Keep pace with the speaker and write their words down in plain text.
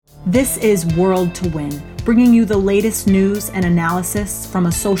This is World to Win, bringing you the latest news and analysis from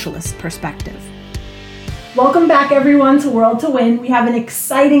a socialist perspective. Welcome back, everyone, to World to Win. We have an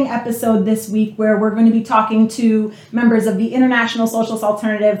exciting episode this week where we're going to be talking to members of the International Socialist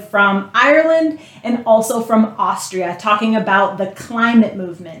Alternative from Ireland and also from Austria, talking about the climate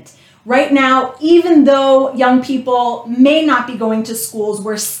movement. Right now, even though young people may not be going to schools,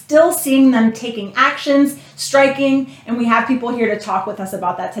 we're still seeing them taking actions, striking, and we have people here to talk with us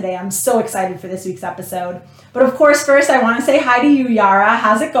about that today. I'm so excited for this week's episode. But of course, first I want to say hi to you, Yara.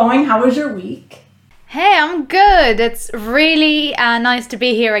 How's it going? How was your week? Hey, I'm good. It's really nice to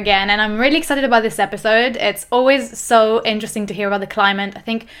be here again, and I'm really excited about this episode. It's always so interesting to hear about the climate. I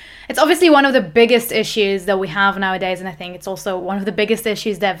think it's obviously one of the biggest issues that we have nowadays, and I think it's also one of the biggest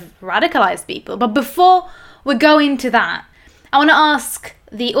issues that have radicalized people. But before we go into that, I want to ask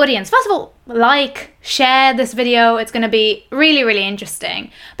the audience, first of all, share this video. It's going to be really, really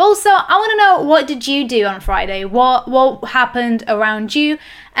interesting. But also, I want to know, what did you do on Friday? What happened around you?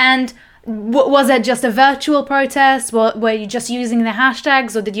 And was it just a virtual protest? Were you just using the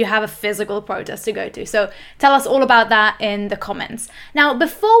hashtags, or did you have a physical protest to go to? So tell us all about that in the comments. Now,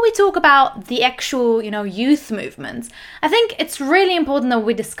 before we talk about the actual, youth movements, I think it's really important that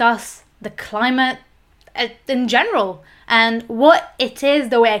we discuss the climate in general and what it is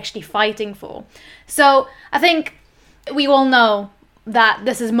that we're actually fighting for. So I think we all know that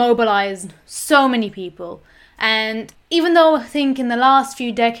this has mobilized so many people. And even though I think in the last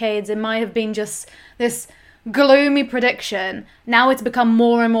few decades it might have been just this gloomy prediction, now it's become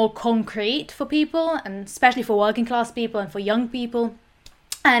more and more concrete for people, and especially for working class people and for young people.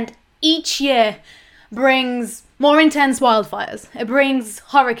 And each year brings more intense wildfires. It brings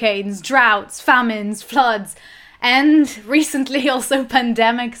hurricanes, droughts, famines, floods, and recently also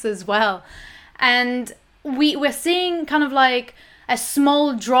pandemics as well. And we're seeing kind of like a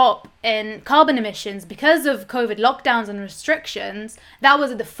small drop in carbon emissions because of COVID lockdowns and restrictions. That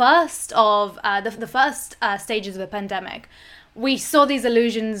was the first of the first stages of the pandemic. We saw these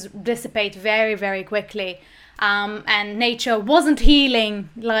illusions dissipate very, very quickly, and nature wasn't healing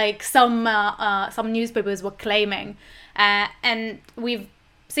like some newspapers were claiming. And we've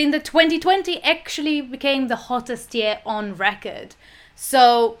seen that 2020 actually became the hottest year on record.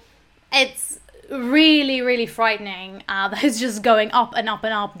 So it's really, really frightening that it's just going up and up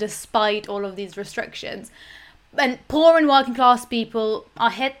and up despite all of these restrictions. And poor and working class people are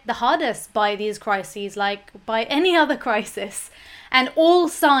hit the hardest by these crises, like by any other crisis. And all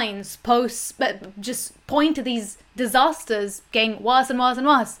signs just point to these disasters getting worse and worse and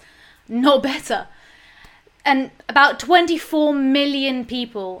worse, not better. And about 24 million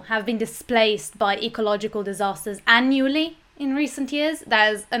people have been displaced by ecological disasters annually in recent years.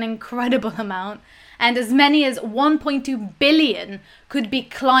 That is an incredible amount. And as many as 1.2 billion could be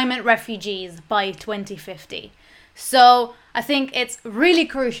climate refugees by 2050. So I think it's really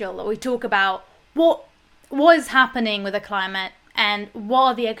crucial that we talk about what is happening with the climate and what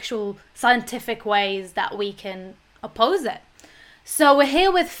are the actual scientific ways that we can oppose it. So we're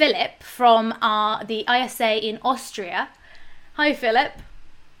here with Philip from the ISA in Austria. Hi, Philip.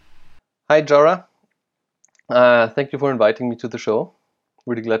 Hi, Jara. Thank you for inviting me to the show.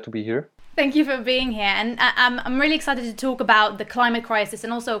 Really glad to be here. Thank you for being here. And I'm really excited to talk about the climate crisis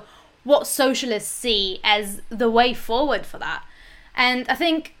and also what socialists see as the way forward for that. And I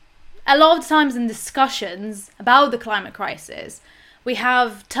think a lot of times in discussions about the climate crisis, we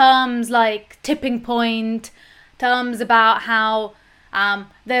have terms like tipping point, terms about how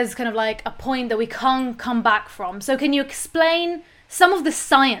there's kind of like a point that we can't come back from. So can you explain some of the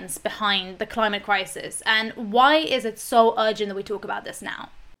science behind the climate crisis and why is it so urgent that we talk about this now?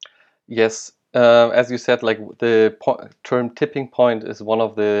 Yes, as you said, like the term tipping point is one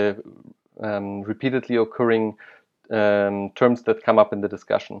of the repeatedly occurring terms that come up in the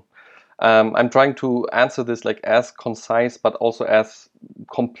discussion. I'm trying to answer this like as concise but also as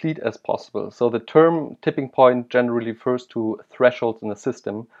complete as possible. So the term tipping point generally refers to thresholds in a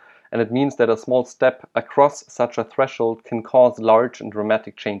system, and it means that a small step across such a threshold can cause large and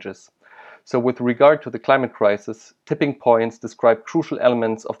dramatic changes. So with regard to the climate crisis, tipping points describe crucial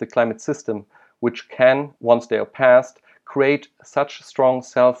elements of the climate system, which can, once they are passed, create such strong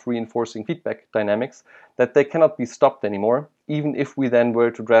self-reinforcing feedback dynamics that they cannot be stopped anymore, even if we then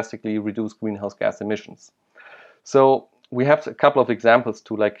were to drastically reduce greenhouse gas emissions. So we have a couple of examples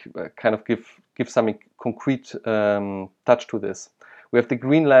to kind of give some concrete touch to this. We have the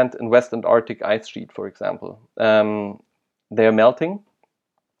Greenland and West Antarctic ice sheet, for example. They are melting,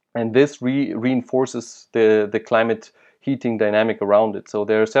 and this reinforces the climate heating dynamic around it. So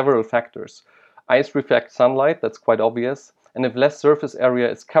there are several factors. Ice reflects sunlight, that's quite obvious. and if less surface area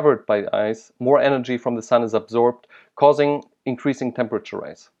is covered by ice, more energy from the sun is absorbed, causing increasing temperature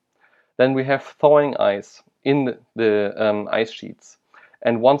rise. Then we have thawing ice in the ice sheets.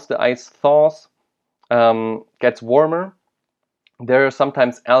 And once the ice thaws, gets warmer, there are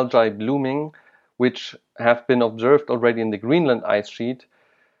sometimes algae blooming, which have been observed already in the Greenland ice sheet,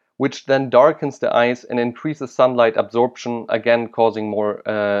 which then darkens the ice and increases sunlight absorption, again causing more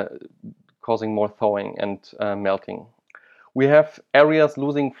thawing and melting. We have areas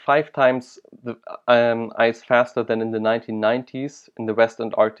losing 5 times the ice faster than in the 1990s in the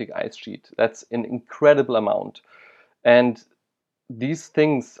Western Arctic ice sheet. That's an incredible amount. And these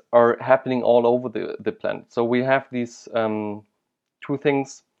things are happening all over the planet. So we have these 2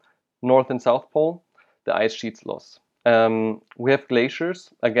 things, North and South Pole, the ice sheets loss. We have glaciers,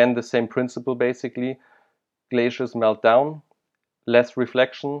 again the same principle basically. Glaciers melt down, less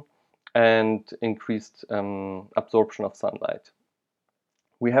reflection, and increased absorption of sunlight.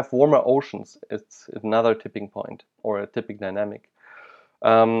 We have warmer oceans. It's another tipping point or a tipping dynamic.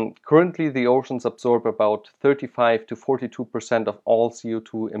 Currently, the oceans absorb about 35 to 42% of all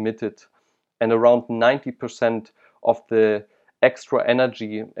CO2 emitted, and around 90% of the extra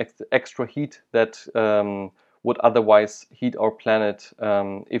energy, extra heat that would otherwise heat our planet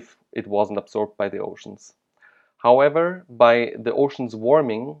if it wasn't absorbed by the oceans. However, by the oceans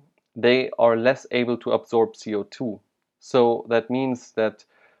warming, they are less able to absorb CO2. So that means that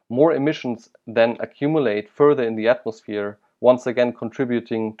more emissions then accumulate further in the atmosphere, once again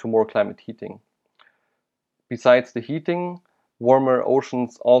contributing to more climate heating. Besides the heating, warmer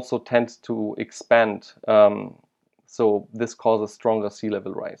oceans also tend to expand, so this causes stronger sea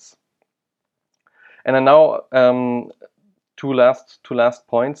level rise. And then now, two last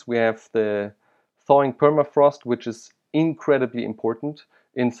points. We have the thawing permafrost, which is incredibly important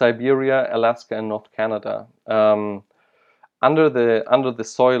in Siberia, Alaska, and North Canada. Under the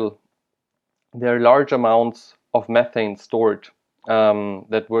soil, there are large amounts of methane stored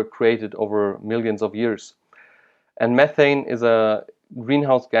that were created over millions of years. And methane is a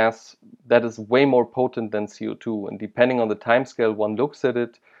greenhouse gas that is way more potent than CO2. And depending on the timescale one looks at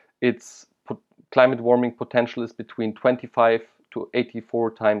it, its climate warming potential is between 25 to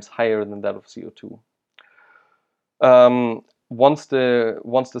 84 times higher than that of CO2. Once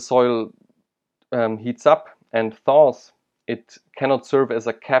the soil heats up and thaws, it cannot serve as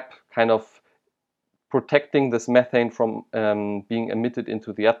a cap, kind of protecting this methane from being emitted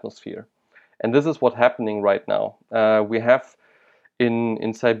into the atmosphere. And this is what's happening right now. We have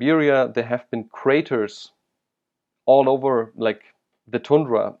in Siberia, there have been craters all over, like the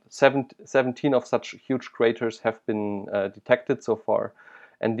tundra. 17 of such huge craters have been detected so far.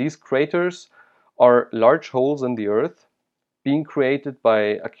 And these craters are large holes in the earth being created by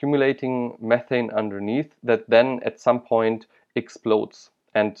accumulating methane underneath that then at some point explodes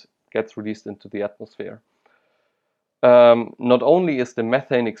and gets released into the atmosphere. Not only is the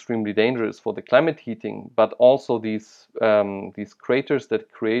methane extremely dangerous for the climate heating, but also these craters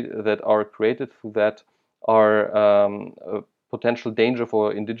that are created through that are a potential danger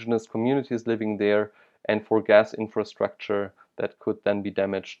for indigenous communities living there and for gas infrastructure that could then be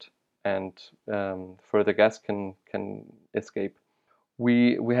damaged and further gas can escape.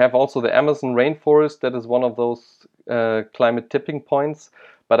 We have also the Amazon rainforest that is one of those climate tipping points,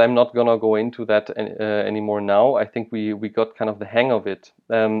 but I'm not gonna go into that anymore now. I think we got kind of the hang of it.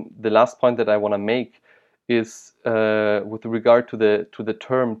 The last point that I want to make is with regard to the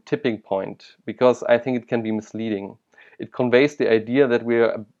term tipping point, because I think it can be misleading. It conveys the idea that we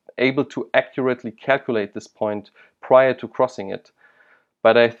are able to accurately calculate this point prior to crossing it.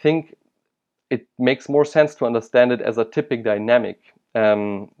 But I think it makes more sense to understand it as a tipping dynamic.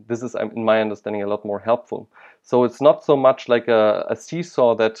 This is, in my understanding, a lot more helpful. So it's not so much like a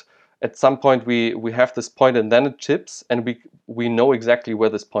seesaw that at some point we have this point and then it tips and we know exactly where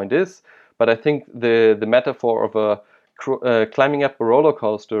this point is. But I think the metaphor of climbing up a roller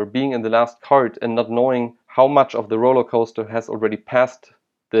coaster, being in the last cart and not knowing how much of the roller coaster has already passed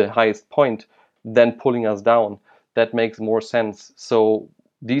the highest point, then pulling us down, that makes more sense. So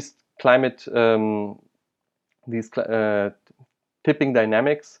these tipping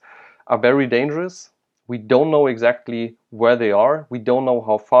dynamics are very dangerous. We don't know exactly where they are. We don't know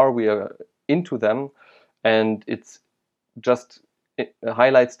how far we are into them. And it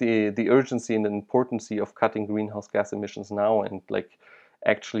highlights the urgency and the importance of cutting greenhouse gas emissions now and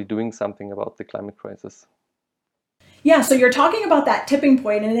actually doing something about the climate crisis. Yeah, so you're talking about that tipping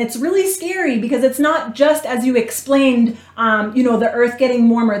point, and it's really scary because it's not just, as you explained, the Earth getting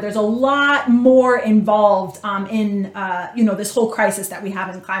warmer. There's a lot more involved in this whole crisis that we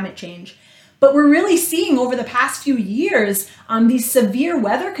have in climate change. But we're really seeing over the past few years, these severe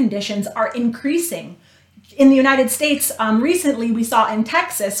weather conditions are increasing. In the United States, recently we saw in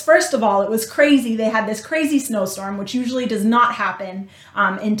Texas, first of all, it was crazy. They had this crazy snowstorm, which usually does not happen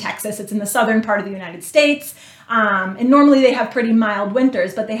in Texas. It's in the southern part of the United States. And normally they have pretty mild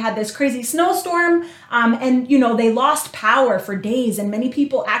winters, but they had this crazy snowstorm and, they lost power for days, and many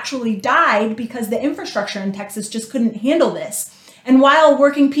people actually died because the infrastructure in Texas just couldn't handle this. And while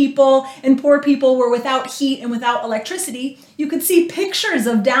working people and poor people were without heat and without electricity, you could see pictures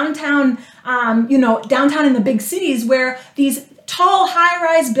of downtown, downtown in the big cities where these tall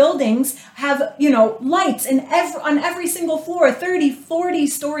high-rise buildings have, lights on every single floor, 30, 40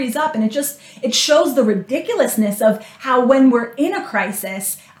 stories up. And it shows the ridiculousness of how when we're in a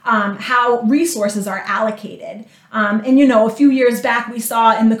crisis, how resources are allocated. A few years back, we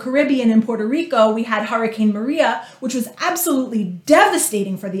saw in the Caribbean, in Puerto Rico, we had Hurricane Maria, which was absolutely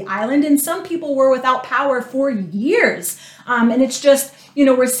devastating for the island. And some people were without power for years. And it's just,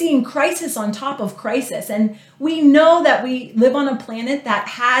 we're seeing crisis on top of crisis. And we know that we live on a planet that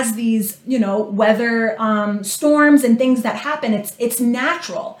has these, weather storms and things that happen. It's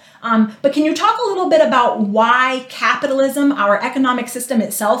natural. But can you talk a little bit about why capitalism, our economic system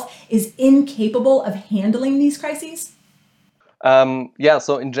itself, is incapable of handling these crises?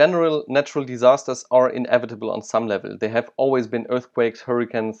 So in general, natural disasters are inevitable on some level. They have always been earthquakes,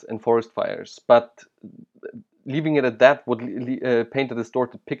 hurricanes, and forest fires. But leaving it at that would paint a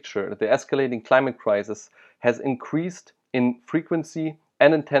distorted picture. The escalating climate crisis has increased in frequency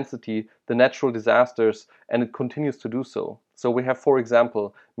and intensity the natural disasters, and it continues to do so. So we have, for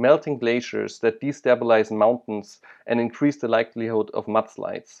example, melting glaciers that destabilize mountains and increase the likelihood of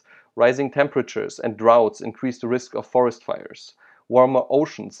mudslides. Rising temperatures and droughts increase the risk of forest fires. Warmer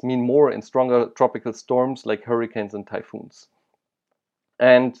oceans mean more and stronger tropical storms like hurricanes and typhoons.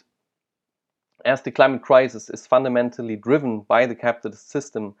 And as the climate crisis is fundamentally driven by the capitalist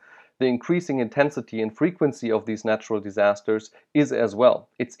system, the increasing intensity and frequency of these natural disasters is as well.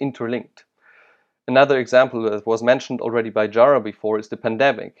 It's interlinked. Another example that was mentioned already by Jara before is the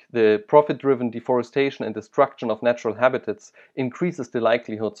pandemic. The profit-driven deforestation and destruction of natural habitats increases the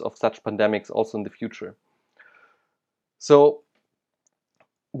likelihoods of such pandemics also in the future. So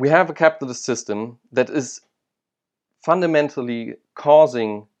we have a capitalist system that is fundamentally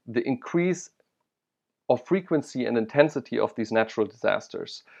causing the increase of frequency and intensity of these natural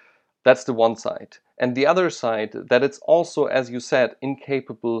disasters. That's the one side. And the other side, that it's also, as you said,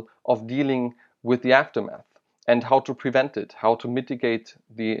 incapable of dealing with the aftermath and how to prevent it, how to mitigate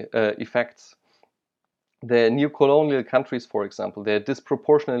the effects. The neocolonial countries, for example, they're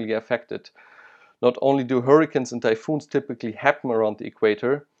disproportionately affected. Not only do hurricanes and typhoons typically happen around the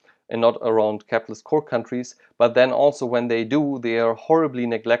equator and not around capitalist core countries, but then also when they do, they are horribly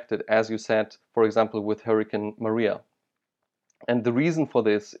neglected, as you said, for example, with Hurricane Maria. And the reason for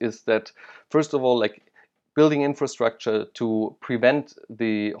this is that, first of all, building infrastructure to prevent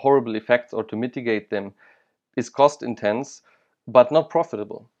the horrible effects or to mitigate them is cost intense, but not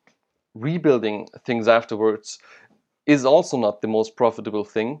profitable. Rebuilding things afterwards is also not the most profitable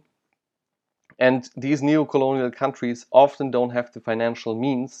thing. And these neo-colonial countries often don't have the financial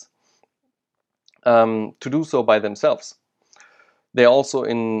means to do so by themselves. They're also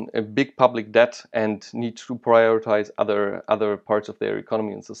in a big public debt and need to prioritize other parts of their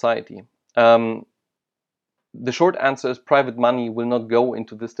economy and society. The short answer is private money will not go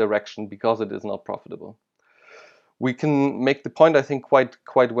into this direction because it is not profitable. We can make the point, I think,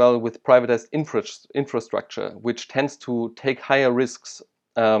 quite well with privatized infrastructure, which tends to take higher risks.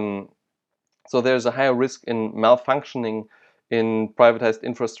 So there's a higher risk in malfunctioning in privatized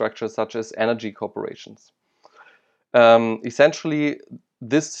infrastructure, such as energy corporations. Essentially,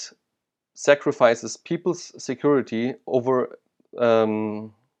 this sacrifices people's security for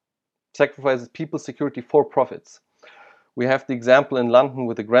profits. We have the example in London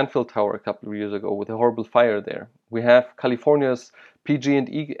with the Grenfell Tower a couple of years ago with a horrible fire there. We have California's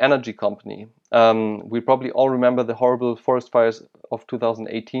PG&E energy company. We probably all remember the horrible forest fires of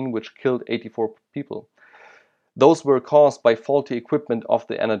 2018, which killed 84 people. Those were caused by faulty equipment of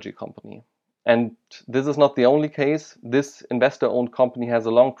the energy company. And this is not the only case. This investor-owned company has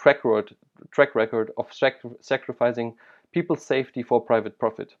a long track record of sacrificing people's safety for private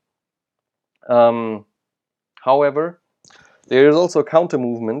profit. However, there is also a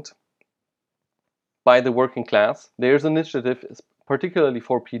counter-movement by the working class. There's an initiative, particularly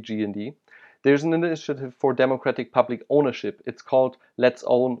for PG&E. There's an initiative for democratic public ownership. It's called Let's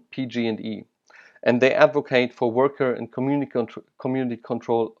Own PG&E. And they advocate for worker and community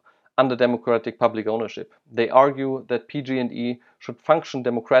control under democratic public ownership. They argue that PG&E should function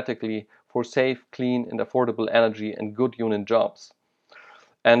democratically for safe, clean, and affordable energy and good union jobs.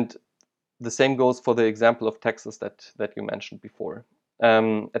 And the same goes for the example of Texas that you mentioned before.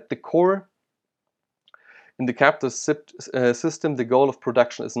 At the core, in the capitalist system, the goal of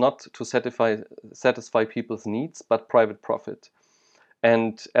production is not to satisfy people's needs, but private profit.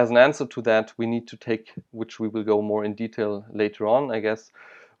 And as an answer to that, we need to take, which we will go more in detail later on, I guess,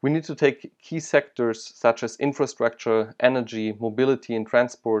 we need to take key sectors such as infrastructure, energy, mobility and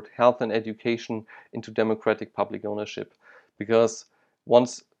transport, health and education into democratic public ownership. Because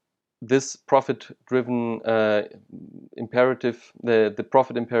once this profit-driven imperative, the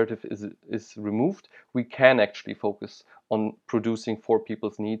profit imperative is removed, we can actually focus on producing for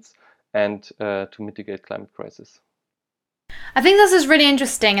people's needs and to mitigate climate crisis. I think this is really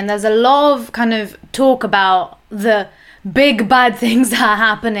interesting, and there's a lot of kind of talk about the big bad things that are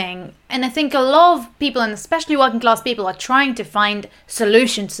happening. And I think a lot of people, and especially working class people, are trying to find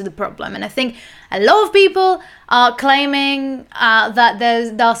solutions to the problem. And I think a lot of people are claiming that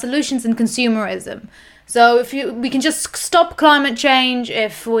there are solutions in consumerism. So if we can just stop climate change,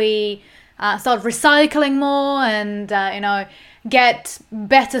 if we start recycling more and get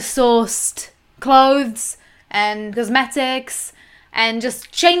better sourced clothes and cosmetics, and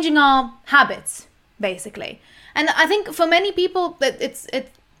just changing our habits, basically. And I think for many people,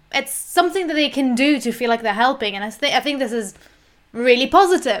 it's something that they can do to feel like they're helping. And I think this is really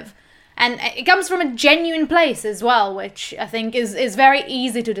positive. And it comes from a genuine place as well, which I think is very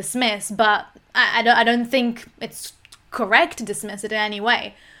easy to dismiss. But I don't think it's correct to dismiss it in any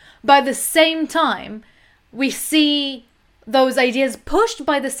way. But at the same time, we see those ideas pushed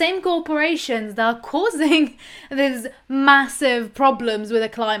by the same corporations that are causing these massive problems with the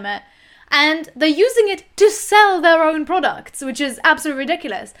climate. And they're using it to sell their own products, which is absolutely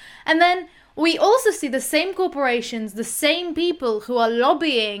ridiculous. And then we also see the same corporations, the same people who are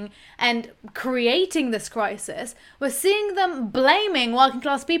lobbying and creating this crisis. We're seeing them blaming working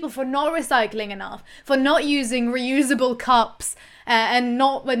class people for not recycling enough, for not using reusable cups and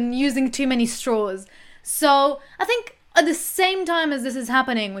using too many straws. So I think at the same time as this is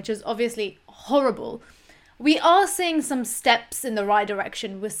happening, which is obviously horrible, we are seeing some steps in the right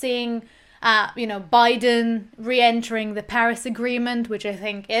direction. We're seeing Biden re-entering the Paris Agreement, which I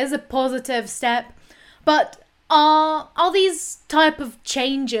think is a positive step. But are these type of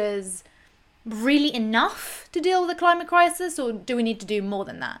changes really enough to deal with the climate crisis, or do we need to do more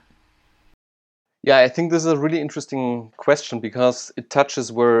than that? Yeah, I think this is a really interesting question because it touches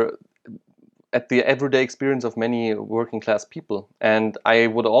at the everyday experience of many working class people. And I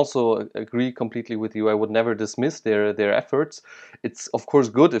would also agree completely with you. I would never dismiss their efforts. It's of course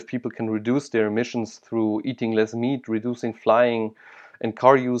good if people can reduce their emissions through eating less meat, reducing flying and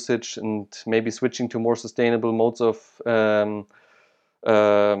car usage, and maybe switching to more sustainable modes of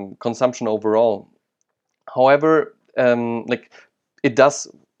consumption overall. However, it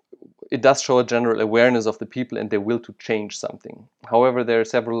does show a general awareness of the people and their will to change something. However, there are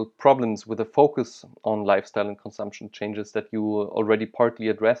several problems with the focus on lifestyle and consumption changes that you already partly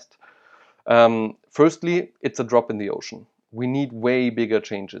addressed. Firstly, it's a drop in the ocean. We need way bigger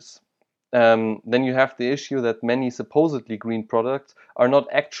changes. Then you have the issue that many supposedly green products are not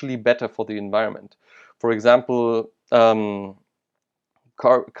actually better for the environment. For example, carbon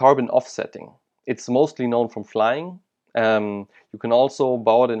offsetting. It's mostly known from flying. You can also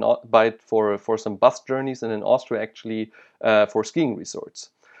buy it for some bus journeys, and in Austria actually for skiing resorts.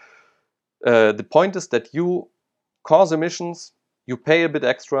 The point is that you cause emissions, you pay a bit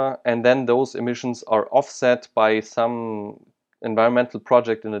extra, and then those emissions are offset by some environmental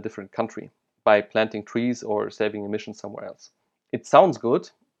project in a different country by planting trees or saving emissions somewhere else. It sounds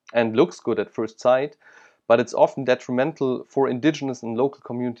good and looks good at first sight, but it's often detrimental for indigenous and local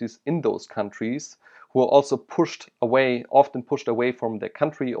communities in those countries, who are also often pushed away from their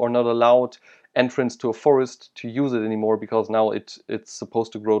country or not allowed entrance to a forest to use it anymore because now it's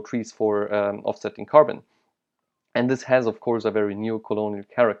supposed to grow trees for offsetting carbon. And this has, of course, a very neo-colonial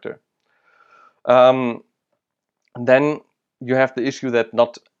character. Then you have the issue that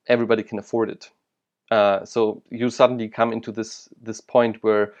not everybody can afford it. So you suddenly come into this point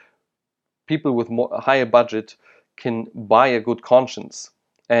where people with a higher budget can buy a good conscience.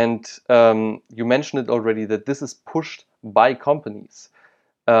 And you mentioned it already that this is pushed by companies.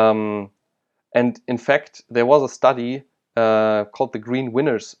 And in fact, there was a study called the Green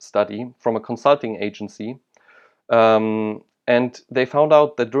Winners Study from a consulting agency. And they found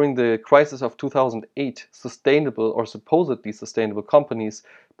out that during the crisis of 2008, sustainable or supposedly sustainable companies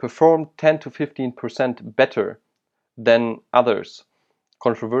performed 10 to 15% better than others,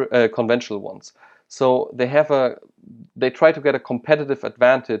 conventional ones. So they try to get a competitive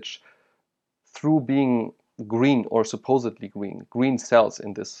advantage through being green or supposedly green cells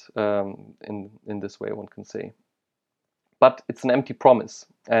in this in this way, one can say. But it's an empty promise,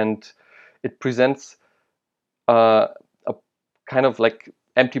 and it presents a kind of like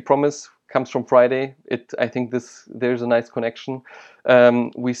empty promise comes from Friday. I think there's a nice connection.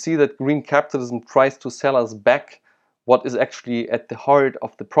 We see that green capitalism tries to sell us back what is actually at the heart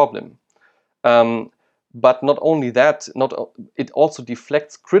of the problem. But not only that, it also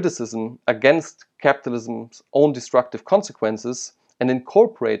deflects criticism against capitalism's own destructive consequences and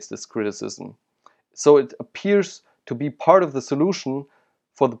incorporates this criticism. So it appears to be part of the solution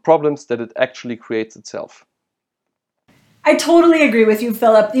for the problems that it actually creates itself. I totally agree with you,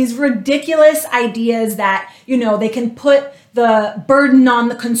 Philip. These ridiculous ideas that, they can put the burden on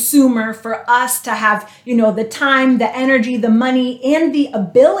the consumer for us to have, the time, the energy, the money, and the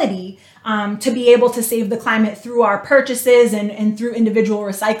ability to be able to save the climate through our purchases and through individual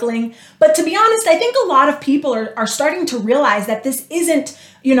recycling. But to be honest, I think a lot of people are starting to realize that this isn't,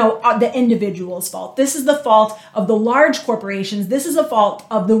 the individual's fault. This is the fault of the large corporations. This is the fault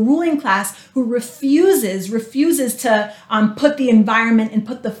of the ruling class who refuses to put the environment and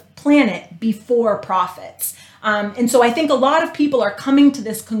put the planet before profits. And so I think a lot of people are coming to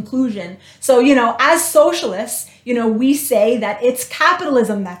this conclusion. So, as socialists, we say that it's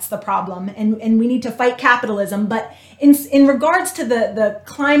capitalism that's the problem and we need to fight capitalism. But in regards to the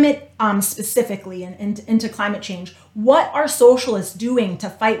climate specifically and into climate change, what are socialists doing to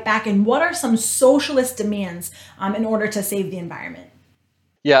fight back, and what are some socialist demands in order to save the environment?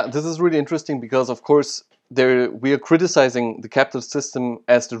 Yeah, this is really interesting because, of course, we are criticizing the capitalist system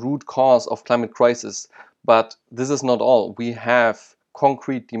as the root cause of climate crisis. But this is not all. We have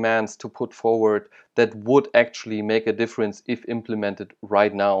concrete demands to put forward that would actually make a difference if implemented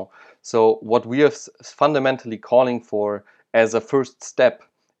right now. So what we are fundamentally calling for as a first step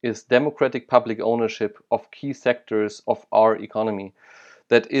is democratic public ownership of key sectors of our economy.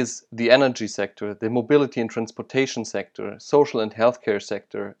 That is the energy sector, the mobility and transportation sector, social and healthcare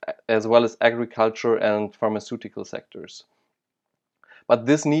sector, as well as agriculture and pharmaceutical sectors. But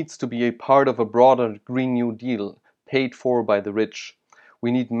this needs to be a part of a broader Green New Deal paid for by the rich.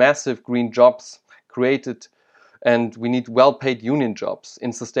 We need massive green jobs created, and we need well-paid union jobs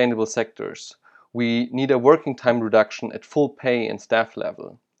in sustainable sectors. We need a working time reduction at full pay and staff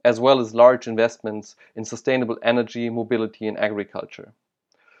level, as well as large investments in sustainable energy, mobility, and agriculture.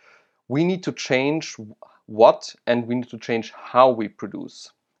 We need to change what, and we need to change how we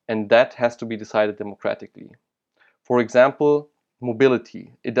produce, and that has to be decided democratically. For example,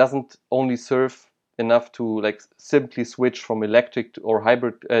 mobility. It doesn't only serve enough to simply switch from electric or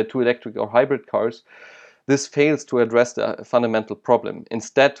hybrid cars. This fails to address the fundamental problem.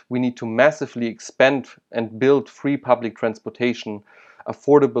 Instead, we need to massively expand and build free public transportation,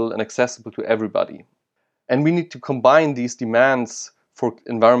 affordable and accessible to everybody. And we need to combine these demands for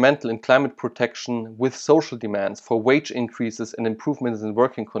environmental and climate protection with social demands for wage increases and improvements in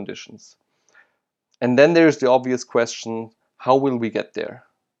working conditions. And then there's the obvious question, how will we get there?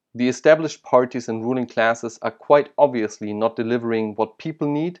 The established parties and ruling classes are quite obviously not delivering what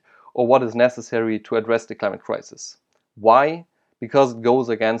people need or what is necessary to address the climate crisis. Why? Because it goes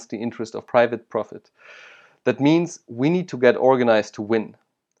against the interest of private profit. That means we need to get organized to win.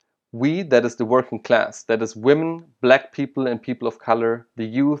 We, that is the working class, that is women, black people and people of color, the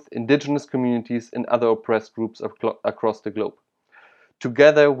youth, indigenous communities and other oppressed groups across the globe.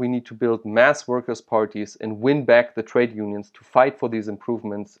 Together, we need to build mass workers' parties and win back the trade unions to fight for these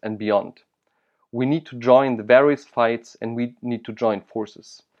improvements and beyond. We need to join the various fights and we need to join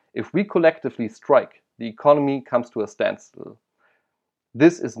forces. If we collectively strike, the economy comes to a standstill.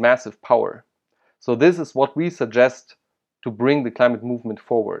 This is massive power. So this is what we suggest to bring the climate movement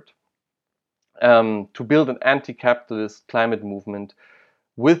forward. To build an anti-capitalist climate movement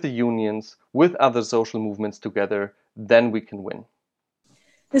with the unions, with other social movements together, then we can win.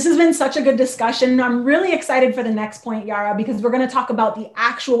 This has been such a good discussion. I'm really excited for the next point, Yara, because we're going to talk about the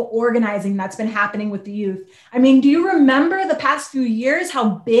actual organizing that's been happening with the youth. I mean, do you remember the past few years, how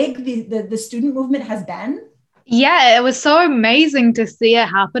big the student movement has been? Yeah, it was so amazing to see it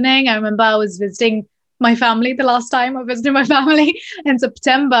happening. I remember I was visiting my family the last time I visited my family in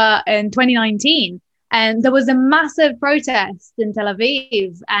September in 2019. And there was a massive protest in Tel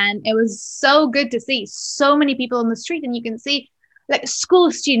Aviv. And it was so good to see so many people on the street. And you can see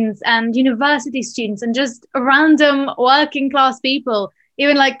school students and university students and just random working class people,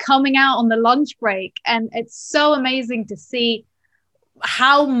 even coming out on the lunch break. And it's so amazing to see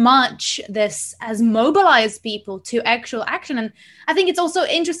how much this has mobilized people to actual action. And I think it's also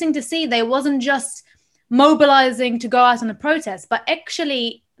interesting to see they wasn't just mobilizing to go out on a protest, but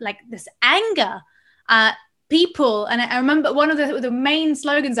actually like this anger at people. And I remember one of the main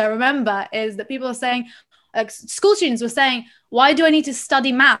slogans I remember is that people are saying, like school students were saying, why do I need to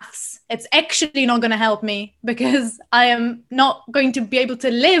study maths? It's actually not going to help me because I am not going to be able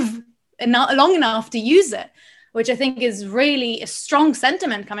to live long enough to use it, which I think is really a strong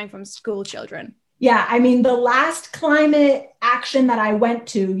sentiment coming from school children. Yeah, I mean, the last climate action that I went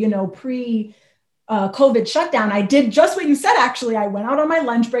to, pre COVID shutdown, I did just what you said, actually. I went out on my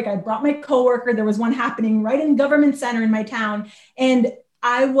lunch break. I brought my coworker. There was one happening right in Government Center in my town. And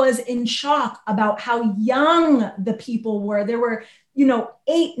I was in shock about how young the people were. There were,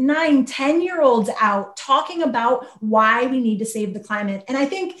 8, 9, 10-year-olds out talking about why we need to save the climate. And I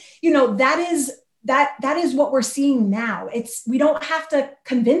think, that is what we're seeing now. We don't have to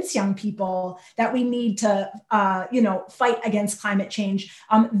convince young people that we need to, fight against climate change.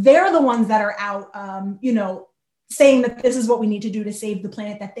 They're the ones that are out, saying that this is what we need to do to save the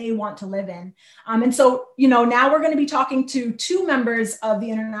planet that they want to live in. And so, now we're going to be talking to 2 members of the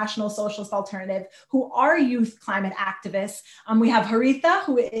International Socialist Alternative who are youth climate activists. We have Haritha,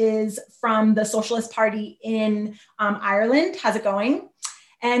 who is from the Socialist Party in Ireland. How's it going?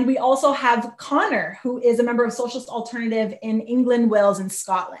 And we also have Connor, who is a member of Socialist Alternative in England, Wales, and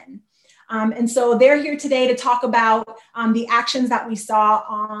Scotland. And so they're here today to talk about the actions that we saw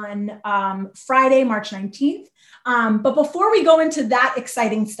on Friday, March 19th. But before we go into that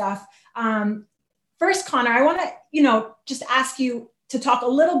exciting stuff, first, Connor, I want to, just ask you to talk a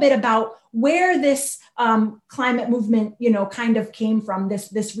little bit about where this climate movement, kind of came from,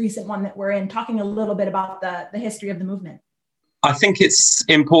 this recent one that we're in, talking a little bit about the history of the movement. I think it's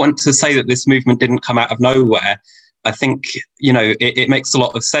important to say that this movement didn't come out of nowhere. I think, it makes a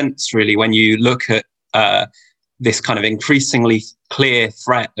lot of sense, really, when you look at this kind of increasingly clear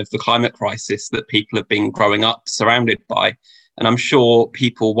threat of the climate crisis that people have been growing up surrounded by. And I'm sure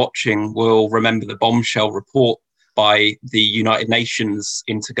people watching will remember the bombshell report by the United Nations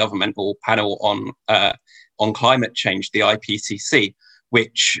Intergovernmental Panel on Climate Change, the IPCC,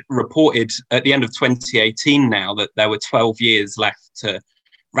 which reported at the end of 2018 now that there were 12 years left to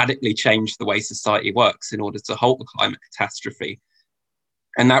radically change the way society works in order to halt the climate catastrophe.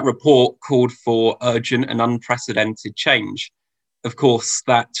 And that report called for urgent and unprecedented change. Of course,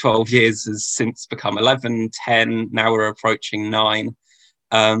 that 12 years has since become 11, 10, now we're approaching 9.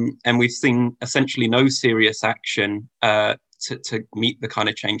 And we've seen essentially no serious action to meet the kind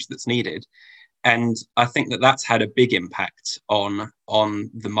of change that's needed. And I think that that's had a big impact on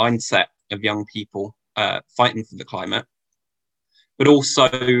the mindset of young people fighting for the climate. But also,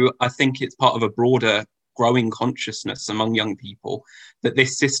 I think it's part of a broader growing consciousness among young people that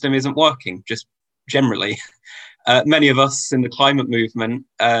this system isn't working, just generally. Many of us in the climate movement,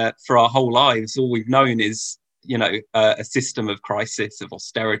 for our whole lives, all we've known is, a system of crisis, of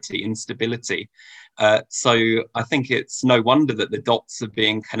austerity, instability. So I think it's no wonder that the dots are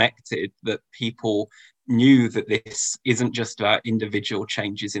being connected, that people knew that this isn't just about individual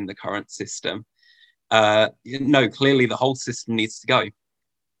changes in the current system. No, clearly the whole system needs to go.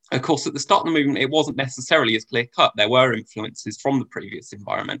 Of course, at the start of the movement, it wasn't necessarily as clear cut. There were influences from the previous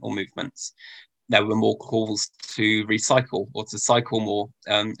environmental movements. There were more calls to recycle or to cycle more,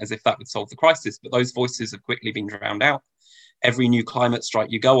 as if that would solve the crisis. But those voices have quickly been drowned out. Every new climate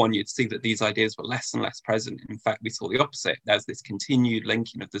strike you go on, you'd see that these ideas were less and less present. In fact, we saw the opposite. There's this continued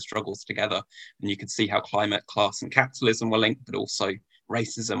linking of the struggles together. And you could see how climate, class and capitalism were linked, but also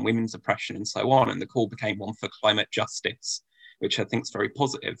racism, women's oppression, and so on. And the call became one for climate justice, which I think is very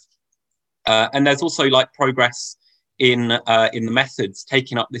positive. And there's also progress in the methods,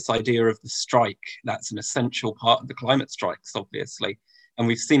 taking up this idea of the strike. That's an essential part of the climate strikes, obviously. And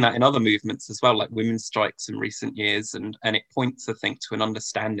we've seen that in other movements as well, like women's strikes in recent years. And it points, I think, to an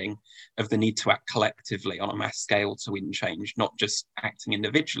understanding of the need to act collectively on a mass scale to win change, not just acting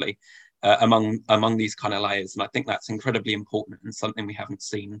individually among these kind of layers. And I think that's incredibly important and something we haven't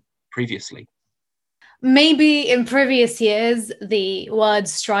seen previously. Maybe in previous years, the word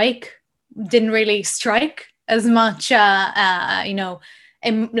strike didn't really strike as much,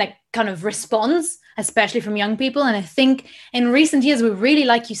 kind of response, especially from young people. And I think in recent years, we've really,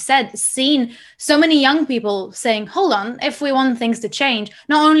 like you said, seen so many young people saying, hold on, if we want things to change,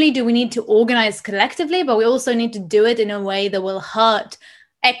 not only do we need to organize collectively, but we also need to do it in a way that will hurt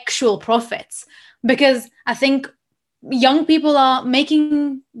actual profits. Because I think young people are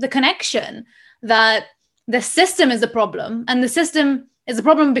making the connection that the system is a problem, and the system is a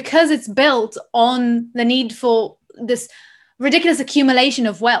problem because it's built on the need for this ridiculous accumulation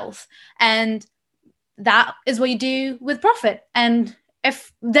of wealth. And that is what you do with profit. And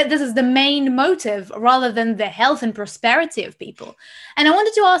if this is the main motive rather than the health and prosperity of people. And I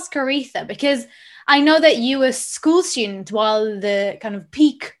wanted to ask Aretha, because I know that you were a school student while the kind of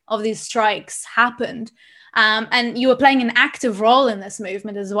peak of these strikes happened. And you were playing an active role in this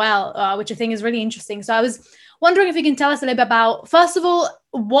movement as well, which I think is really interesting. So I was wondering if you can tell us a little bit about, first of all,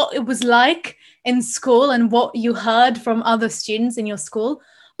 what it was like in school and what you heard from other students in your school,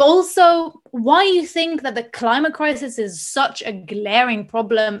 but also why you think that the climate crisis is such a glaring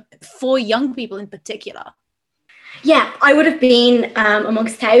problem for young people in particular. Yeah, I would have been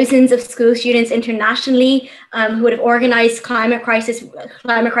amongst thousands of school students internationally who would have organised climate crisis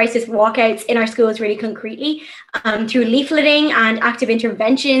walkouts in our schools really concretely through leafleting and active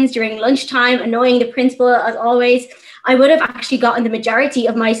interventions during lunchtime, annoying the principal as always. I would have actually gotten the majority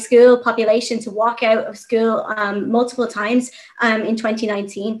of my school population to walk out of school multiple times in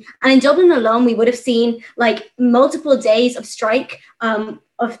 2019. And in Dublin alone, we would have seen like multiple days of strike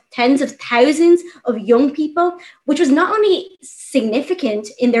of tens of thousands of young people, which was not only significant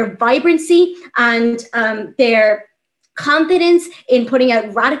in their vibrancy and their confidence in putting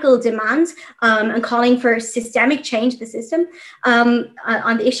out radical demands and calling for systemic change to the system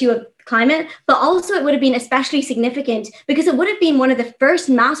on the issue of climate, but also it would have been especially significant because it would have been one of the first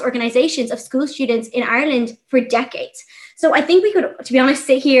mass organizations of school students in Ireland for decades. So I think we could, to be honest,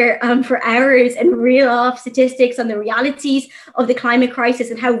 sit here for hours and reel off statistics on the realities of the climate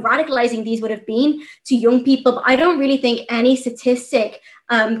crisis and how radicalizing these would have been to young people. But I don't really think any statistic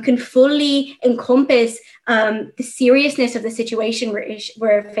can fully encompass the seriousness of the situation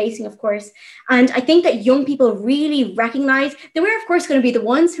we're facing, of course. And I think that young people really recognize that we're, of course, going to be the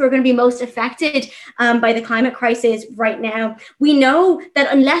ones who are going to be most affected by the climate crisis right now. We know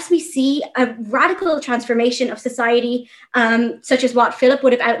that unless we see a radical transformation of society, such as what Philip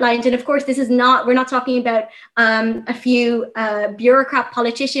would have outlined, and of course, we're not talking about a few bureaucrat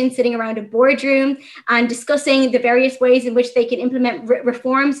politicians sitting around a boardroom and discussing the various ways in which they can implement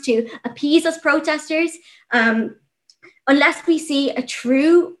reforms to appease us protesters. Unless we see a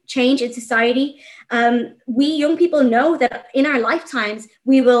true change in society, we young people know that in our lifetimes,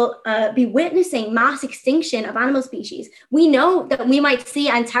 we will be witnessing mass extinction of animal species. We know that we might see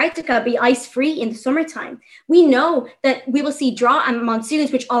Antarctica be ice-free in the summertime. We know that we will see drought and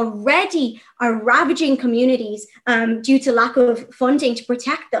monsoons, which already are ravaging communities due to lack of funding to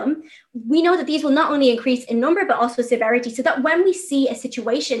protect them. We know that these will not only increase in number, but also severity, so that when we see a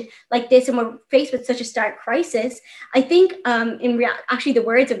situation like this and we're faced with such a stark crisis, I think actually the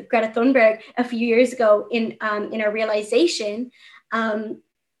words of Greta Thunberg a few years ago in our realization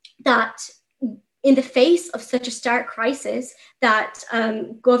that in the face of such a stark crisis, that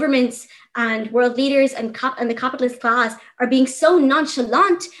governments and world leaders and the capitalist class are being so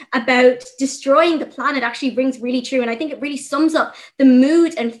nonchalant about destroying the planet actually rings really true. And I think it really sums up the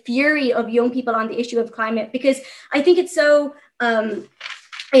mood and fury of young people on the issue of climate, because I think it's so,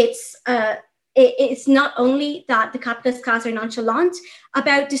 it's not only that the capitalist class are nonchalant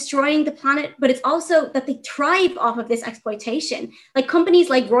about destroying the planet, but it's also that they thrive off of this exploitation. Like companies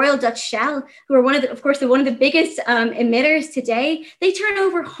like Royal Dutch Shell, who are one of the biggest emitters today, they turn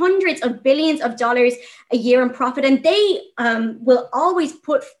over hundreds of billions of dollars a year in profit, and they will always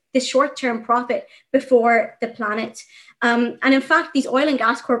put the short-term profit before the planet. And in fact, these oil and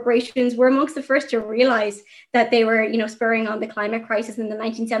gas corporations were amongst the first to realize that they were, spurring on the climate crisis in the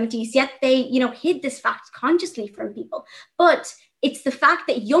 1970s, yet they, hid this fact consciously from people. But it's the fact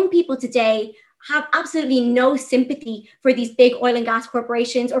that young people today have absolutely no sympathy for these big oil and gas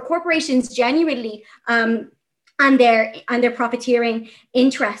corporations, or corporations genuinely, and their profiteering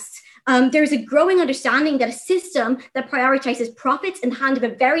interests. There's a growing understanding that a system that prioritizes profits in the hand of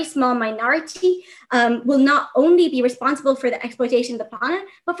a very small minority will not only be responsible for the exploitation of the planet,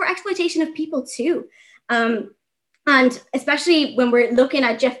 but for exploitation of people too. And especially when we're looking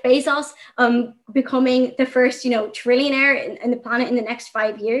at Jeff Bezos becoming the first, trillionaire in the planet in the next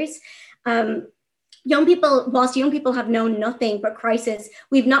 5 years. Whilst young people have known nothing but crisis,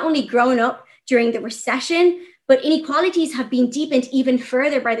 we've not only grown up during the recession, but inequalities have been deepened even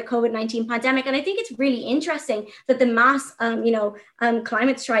further by the COVID-19 pandemic. And I think it's really interesting that the mass,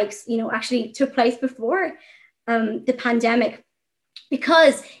 climate strikes, actually took place before the pandemic.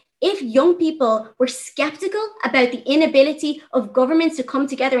 Because if young people were skeptical about the inability of governments to come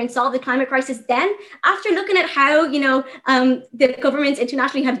together and solve the climate crisis, then after looking at how, the governments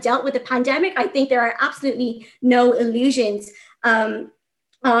internationally have dealt with the pandemic, I think there are absolutely no illusions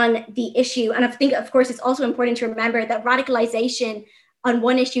on the issue. And I think, of course, it's also important to remember that radicalization on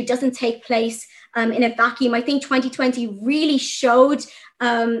one issue doesn't take place in a vacuum. I think 2020 really showed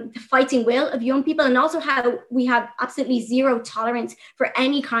the fighting will of young people, and also how we have absolutely zero tolerance for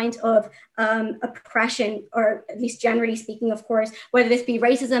any kind of oppression, or at least generally speaking, of course, whether this be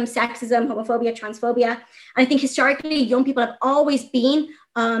racism, sexism, homophobia, transphobia. And I think historically, young people have always been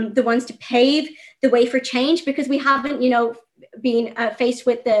the ones to pave the way for change, because we haven't, been faced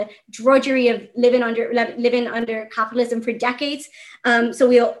with the drudgery of living under capitalism for decades. So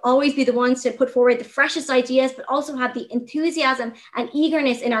we'll always be the ones to put forward the freshest ideas, but also have the enthusiasm and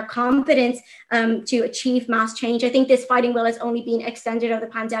eagerness in our confidence to achieve mass change. I think this fighting will has only been extended over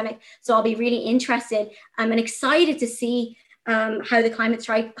the pandemic. So I'll be really interested and excited to see how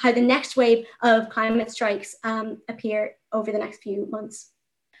the next wave of climate strikes appear over the next few months.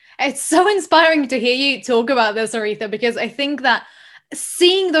 It's so inspiring to hear you talk about this, Aretha, because I think that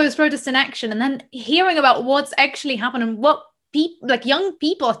seeing those protests in action and then hearing about what's actually happened and what young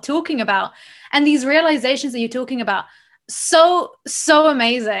people are talking about, and these realizations that you're talking about, so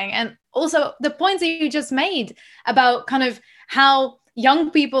amazing. And also the points that you just made about kind of how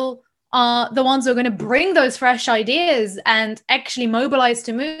young people are the ones who are going to bring those fresh ideas and actually mobilize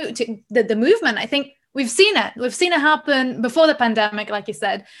to move to the movement. I think we've seen it happen before the pandemic, like you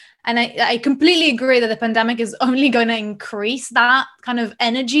said. And I completely agree that the pandemic is only going to increase that kind of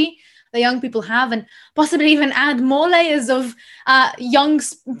energy that young people have, and possibly even add more layers of young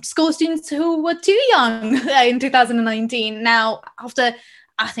school students who were too young in 2019. Now, after,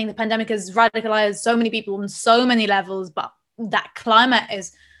 I think the pandemic has radicalized so many people on so many levels, but that climate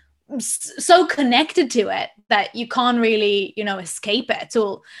is so connected to it that you can't really, escape it at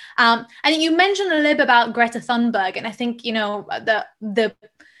all. And you mentioned a little bit about Greta Thunberg, and I think,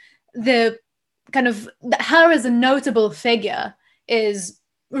 the kind of her as a notable figure is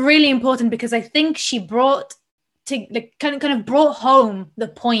really important, because I think she brought home the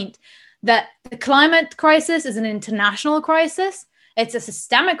point that the climate crisis is an international crisis. It's a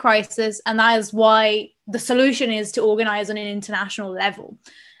systemic crisis, and that is why the solution is to organize on an international level.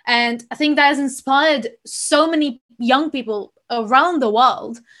 And I think that has inspired so many young people around the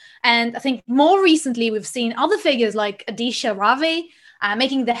world. And I think more recently, we've seen other figures like Adisha Ravi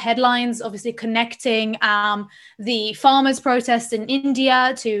making the headlines, obviously connecting the farmers' protest in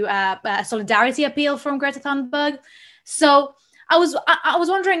India to a solidarity appeal from Greta Thunberg. So I was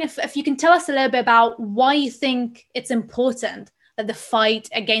wondering if you can tell us a little bit about why you think it's important that the fight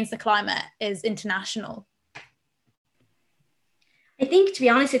against the climate is international. I think, to be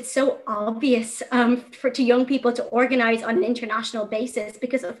honest, it's so obvious to young people to organize on an international basis,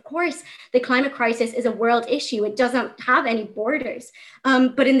 because, of course, the climate crisis is a world issue. It doesn't have any borders.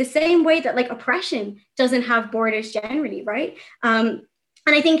 But in the same way that oppression doesn't have borders generally, right?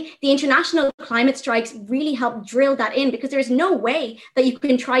 And I think the international climate strikes really help drill that in, because there's no way that you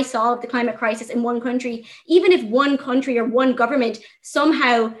can try solve the climate crisis in one country, even if one country or one government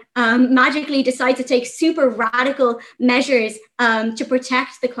somehow magically decides to take super radical measures to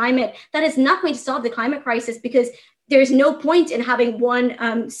protect the climate. That is not going to solve the climate crisis, because there's no point in having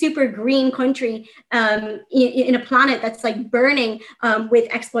one super green country in a planet that's burning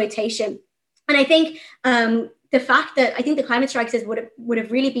with exploitation. And I think the fact that I think the climate strikes would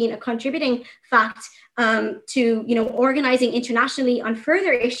have really been a contributing fact to organizing internationally on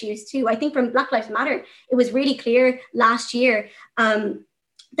further issues too. I think from Black Lives Matter, it was really clear last year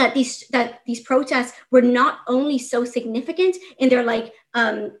that these protests were not only so significant in their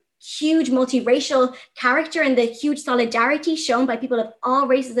huge multiracial character and the huge solidarity shown by people of all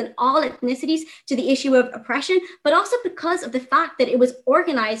races and all ethnicities to the issue of oppression, but also because of the fact that it was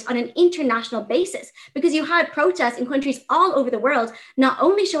organized on an international basis, because you had protests in countries all over the world, not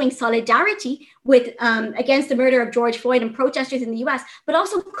only showing solidarity with against the murder of George Floyd and protesters in the US, but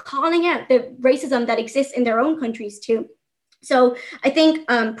also calling out the racism that exists in their own countries too. So I think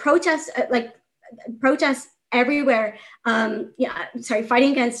protests everywhere,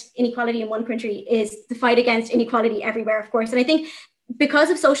 fighting against inequality in one country is the fight against inequality everywhere, of course. And I think because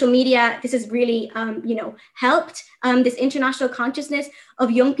of social media, this has really, helped this international consciousness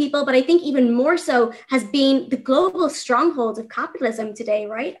of young people. But I think even more so has been the global strongholds of capitalism today,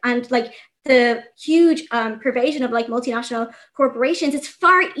 right? And the huge pervasion of multinational corporations, it's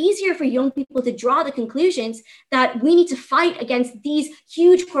far easier for young people to draw the conclusions that we need to fight against these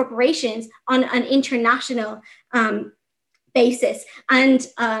huge corporations on an international basis. And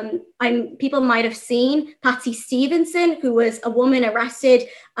people might have seen Patsy Stevenson, who was a woman arrested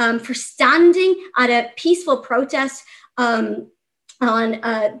for standing at a peaceful protest on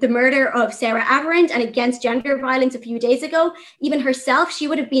the murder of Sarah Everard and against gender violence a few days ago. Even herself, she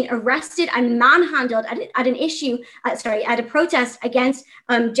would have been arrested and manhandled at a protest against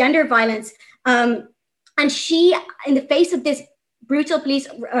gender violence. And she, in the face of this brutal police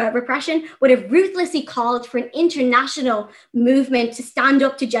repression, would have ruthlessly called for an international movement to stand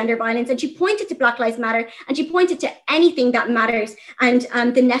up to gender violence. And she pointed to Black Lives Matter, and she pointed to anything that matters, and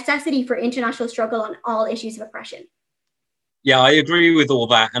the necessity for international struggle on all issues of oppression. Yeah, I agree with all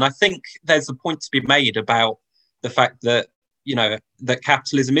that. And I think there's a point to be made about the fact that, you know, that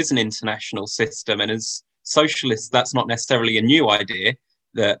capitalism is an international system. And as socialists, that's not necessarily a new idea,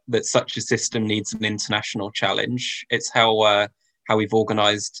 that such a system needs an international challenge. It's how we've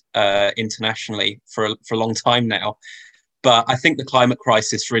organized internationally for a long time now. But I think the climate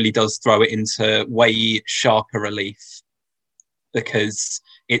crisis really does throw it into way sharper relief, because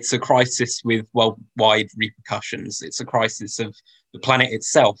it's a crisis with worldwide repercussions. It's a crisis of the planet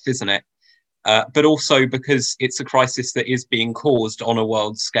itself, isn't it? But also because it's a crisis that is being caused on a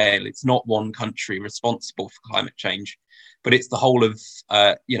world scale. It's not one country responsible for climate change, but it's the whole of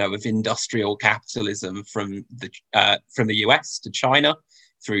of industrial capitalism from the US to China,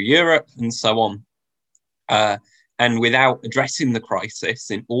 through Europe and so on. And without addressing the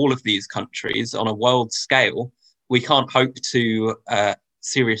crisis in all of these countries on a world scale, we can't hope to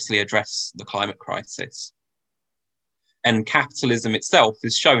seriously address the climate crisis. And capitalism itself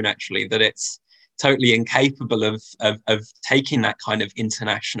has shown actually that it's totally incapable of taking that kind of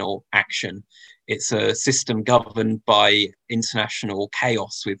international action. It's a system governed by international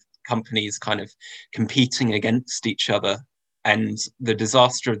chaos, with companies kind of competing against each other. And the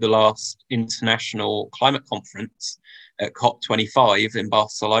disaster of the last international climate conference at COP25 in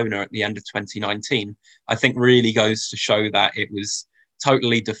Barcelona at the end of 2019, I think really goes to show that it was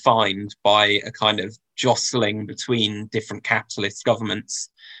totally defined by a kind of jostling between different capitalist governments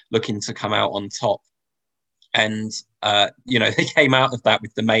looking to come out on top. And, they came out of that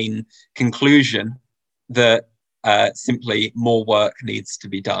with the main conclusion that simply more work needs to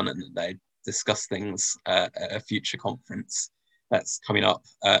be done, and that they discuss things at a future conference that's coming up,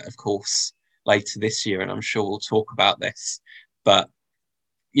 of course, later this year. And I'm sure we'll talk about this. But,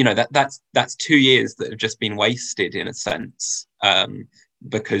 that's 2 years that have just been wasted in a sense,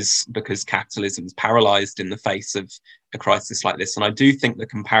 because capitalism is paralyzed in the face of a crisis like this. And I do think the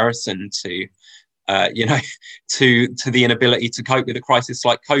comparison to the inability to cope with a crisis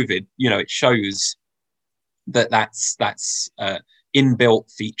like COVID, it shows that's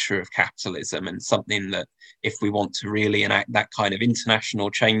inbuilt feature of capitalism, and something that if we want to really enact that kind of international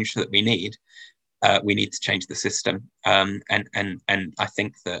change that we need to change the system. And I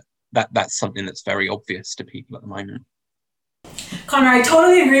think that's something that's very obvious to people at the moment. Connor, I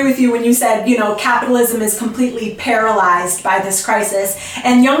totally agree with you when you said, capitalism is completely paralyzed by this crisis.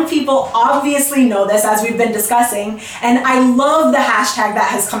 And young people obviously know this, as we've been discussing. And I love the hashtag that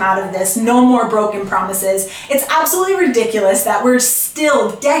has come out of this, no more broken promises. It's absolutely ridiculous that we're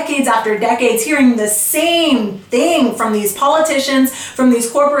still decades after decades hearing the same thing from these politicians, from these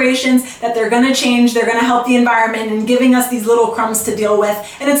corporations, that they're going to change, they're going to help the environment, and giving us these little crumbs to deal with.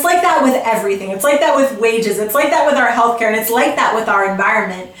 And it's like that with everything. It's like that with wages. It's like that with our healthcare. And it's like that with our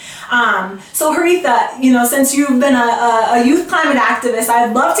environment. So Haritha, since you've been a youth climate activist,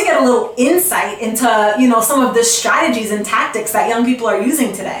 I'd love to get a little insight into, some of the strategies and tactics that young people are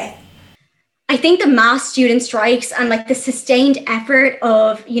using today. I think the mass student strikes and the sustained effort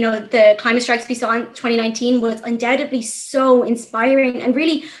of, the climate strikes we saw in 2019 was undoubtedly so inspiring, and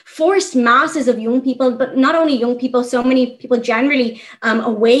really forced masses of young people, but not only young people, so many people generally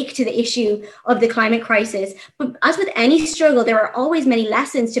awake to the issue of the climate crisis. But as with any struggle, there are always many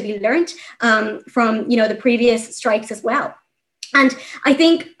lessons to be learned from, the previous strikes as well. And I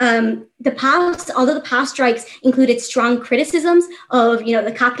think although the past strikes included strong criticisms of,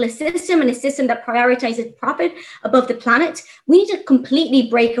 the capitalist system and a system that prioritizes profit above the planet, we need to completely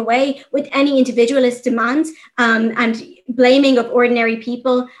break away with any individualist demands and blaming of ordinary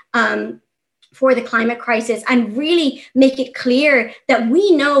people for the climate crisis, and really make it clear that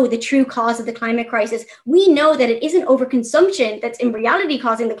we know the true cause of the climate crisis. We know that it isn't overconsumption that's in reality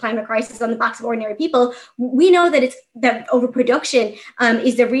causing the climate crisis on the backs of ordinary people. We know that that overproduction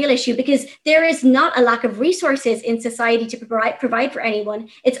is the real issue, because there is not a lack of resources in society to provide for anyone.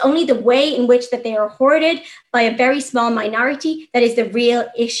 It's only the way in which that they are hoarded by a very small minority that is the real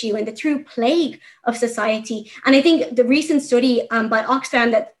issue and the true plague of society. And I think the recent study by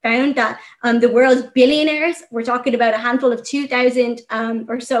Oxfam that found that the world's billionaires, we're talking about a handful of 2,000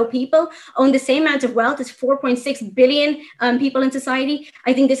 or so people, own the same amount of wealth as 4.6 billion people in society.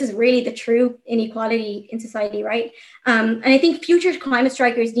 I think this is really the true inequality in society, right? And I think future climate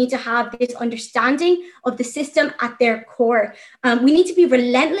strikers need to have this understanding of the system at their core. We need to be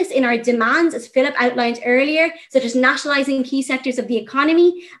relentless in our demands, as Philip outlined earlier, such as nationalising key sectors of the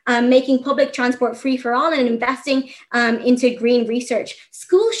economy, making public transport free for all, and investing into green research.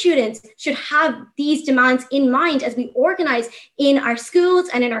 School students should have these demands in mind as we organise in our schools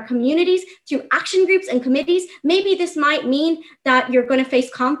and in our communities through action groups and committees. Maybe this might mean that you're going to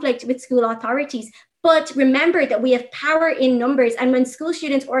face conflict with school authorities, but remember that we have power in numbers, and when school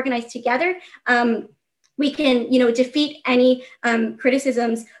students organise together, we can, defeat any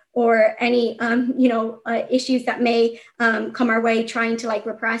criticisms or any, issues that may come our way trying to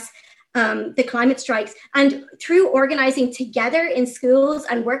repress the climate strikes. And through organizing together in schools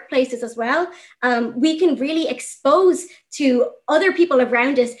and workplaces as well, we can really expose to other people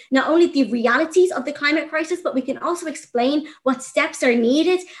around us not only the realities of the climate crisis, but we can also explain what steps are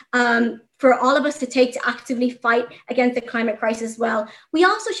needed for all of us to take to actively fight against the climate crisis as well. We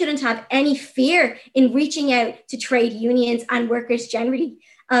also shouldn't have any fear in reaching out to trade unions and workers generally.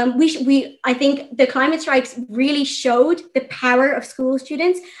 I think the climate strikes really showed the power of school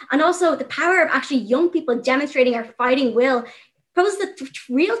students, and also the power of actually young people demonstrating our fighting will pose the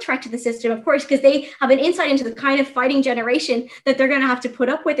real threat to the system, of course, because they have an insight into the kind of fighting generation that they're going to have to put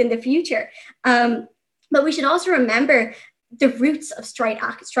up with in the future. But we should also remember the roots of strike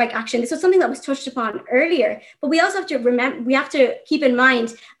action. This was something that was touched upon earlier, but we also have to remember, we have to keep in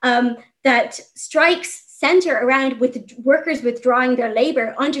mind that strikes center around with the workers withdrawing their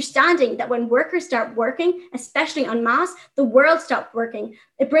labor, understanding that when workers start working, especially en masse, the world stops working.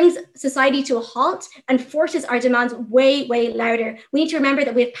 It brings society to a halt and forces our demands way, way louder. We need to remember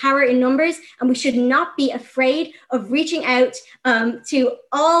that we have power in numbers, and we should not be afraid of reaching out to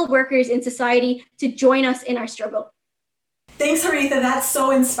all workers in society to join us in our struggle. Thanks, Haritha. That's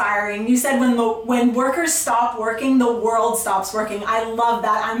so inspiring. You said when workers stop working, the world stops working. I love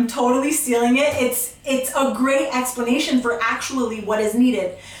that. I'm totally stealing it. It's a great explanation for actually what is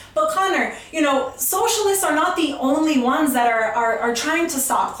needed. But Connor, socialists are not the only ones that are trying to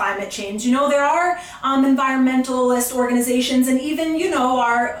stop climate change. There are environmentalist organizations, and even,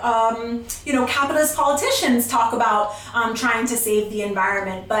 our, capitalist politicians talk about trying to save the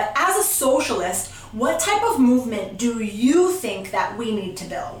environment. But as a socialist, what type of movement do you think that we need to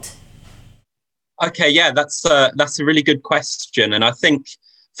build? Okay, yeah, that's a really good question. And I think,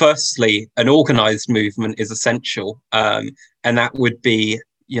 firstly, an organized movement is essential. And that would be,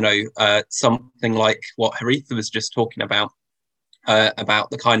 something like what Haritha was just talking about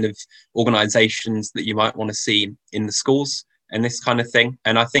the kind of organizations that you might want to see in the schools and this kind of thing.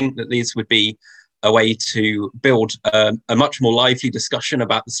 And I think that these would be a way to build a much more lively discussion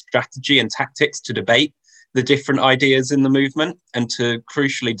about the strategy and tactics to debate the different ideas in the movement, and to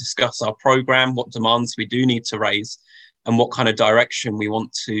crucially discuss our program, what demands we do need to raise, and what kind of direction we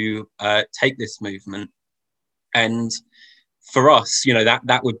want to take this movement. And for us,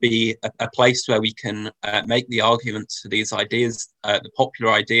 that would be a place where we can make the arguments for these ideas, the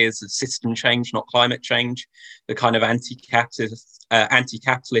popular ideas of system change, not climate change, the kind of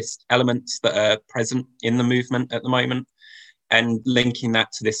anti-capitalist elements that are present in the movement at the moment, and linking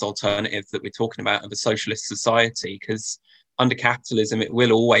that to this alternative that we're talking about of a socialist society. Because under capitalism, it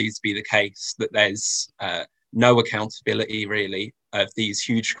will always be the case that there's no accountability really of these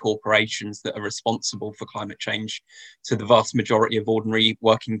huge corporations that are responsible for climate change to the vast majority of ordinary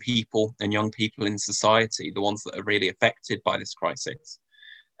working people and young people in society, the ones that are really affected by this crisis.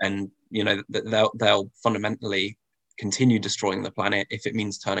 And, they'll fundamentally continue destroying the planet if it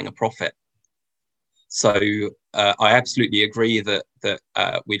means turning a profit. So I absolutely agree that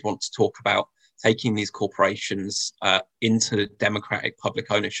we'd want to talk about taking these corporations into democratic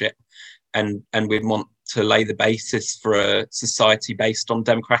public ownership, and we'd want to lay the basis for a society based on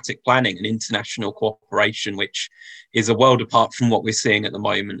democratic planning and international cooperation, which is a world apart from what we're seeing at the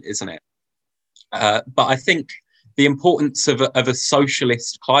moment, isn't it? But I think the importance of a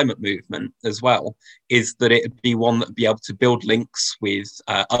socialist climate movement as well is that it would be one that would be able to build links with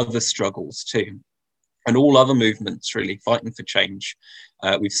other struggles too, and all other movements really fighting for change.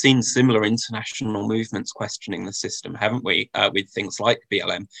 We've seen similar international movements questioning the system, haven't we, with things like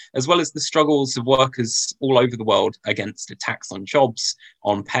BLM, as well as the struggles of workers all over the world against attacks on jobs,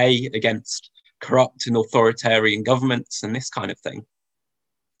 on pay, against corrupt and authoritarian governments and this kind of thing.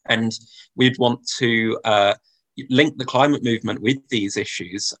 And we'd want to link the climate movement with these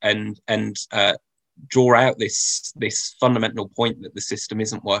issues and draw out this fundamental point that the system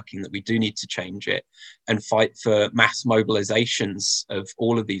isn't working, that we do need to change it, and fight for mass mobilizations of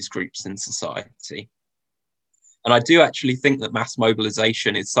all of these groups in society. And I do actually think that mass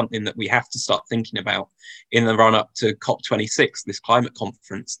mobilization is something that we have to start thinking about in the run up to COP26, this climate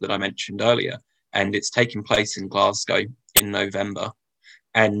conference that I mentioned earlier. And it's taking place in Glasgow in November.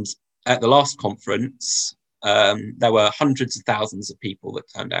 And at the last conference, there were hundreds of thousands of people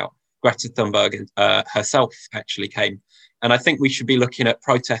that turned out. Greta Thunberg herself actually came. And I think we should be looking at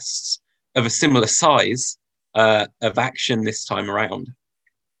protests of a similar size of action this time around.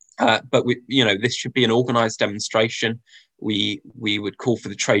 But this should be an organised demonstration. We would call for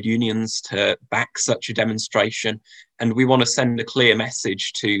the trade unions to back such a demonstration, and we want to send a clear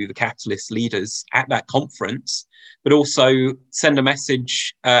message to the capitalist leaders at that conference, but also send a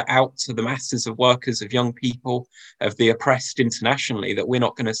message out to the masses of workers, of young people, of the oppressed internationally, that we're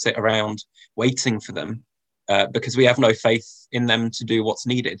not going to sit around waiting for them because we have no faith in them to do what's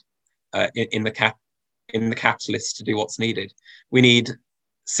needed, in the capitalists to do what's needed. We need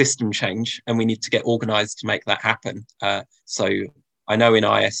system change, and we need to get organised to make that happen. So I know in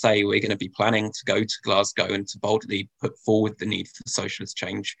ISA we're going to be planning to go to Glasgow and to boldly put forward the need for socialist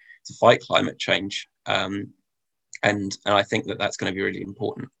change to fight climate change. And I think that that's going to be really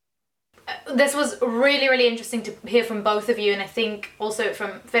important. This was really, really interesting to hear from both of you, and I think also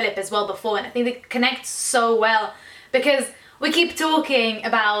from Philip as well before, and I think it connects so well because we keep talking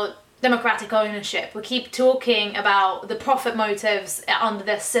about democratic ownership. We keep talking about the profit motives under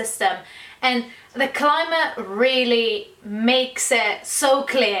this system, and the climate really makes it so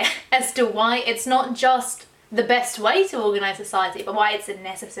clear as to why it's not just the best way to organise society, but why it's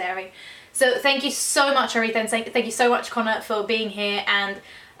necessary. So thank you so much, Aretha, and thank you so much, Connor, for being here, and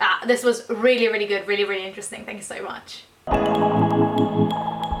this was really, really good, really, really interesting. Thank you so much.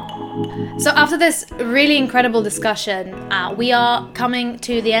 So after this really incredible discussion, we are coming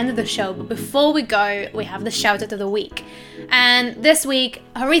to the end of the show. But before we go, we have the shout out of the week. And this week,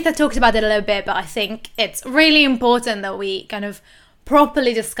 Aretha talked about it a little bit, but I think it's really important that we kind of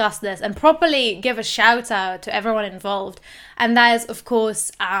properly discuss this and properly give a shout out to everyone involved. And that is, of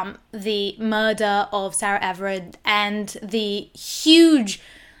course, the murder of Sarah Everard and the huge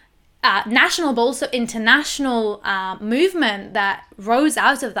national but also international movement that rose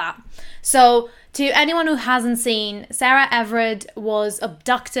out of that. So to anyone who hasn't seen, Sarah Everard was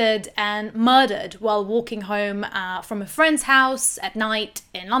abducted and murdered while walking home from a friend's house at night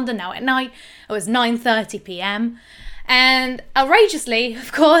in London. Now at night, it was 9:30 p.m. And outrageously,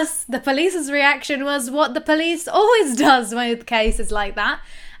 of course, the police's reaction was what the police always does when cases like that.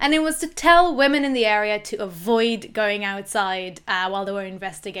 And it was to tell women in the area to avoid going outside while they were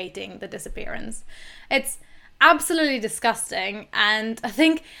investigating the disappearance. It's absolutely disgusting. And I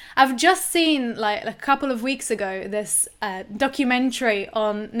think I've just seen, like a couple of weeks ago, this documentary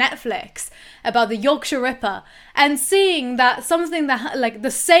on Netflix about the Yorkshire Ripper, and seeing that something that, like,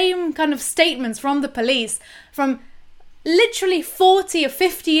 the same kind of statements from the police from literally 40 or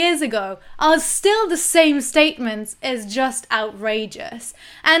 50 years ago are still the same statements is just outrageous.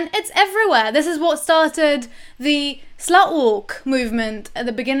 And it's everywhere. This is what started the slut walk movement at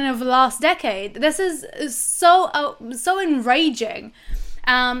the beginning of the last decade. This is so enraging.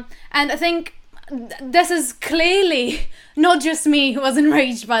 And I think this is clearly not just me who was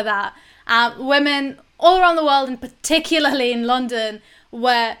enraged by that. Women all around the world, and particularly in London,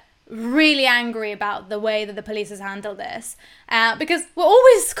 were really angry about the way that the police has handled this, because we're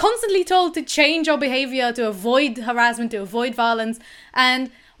always constantly told to change our behavior, to avoid harassment, to avoid violence, and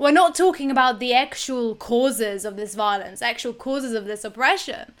we're not talking about the actual causes of this violence, actual causes of this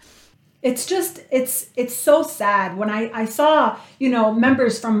oppression. It's just, it's so sad when I saw,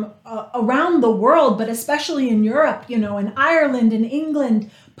 members from around the world, but especially in Europe, in Ireland and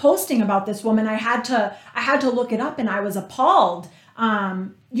England, posting about this woman. I had to look it up, and I was appalled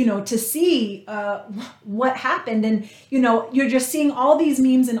to see what happened. And, you're just seeing all these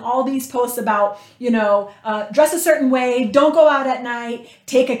memes and all these posts about, dress a certain way, don't go out at night,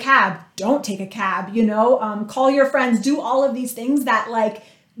 take a cab, don't take a cab, call your friends, do all of these things that, like,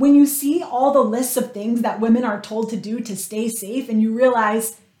 when you see all the lists of things that women are told to do to stay safe, and you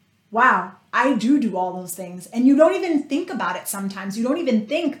realize, wow, I do all those things. And you don't even think about it sometimes. You don't even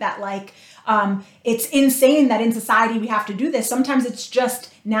think that, like, it's insane that in society we have to do this. Sometimes it's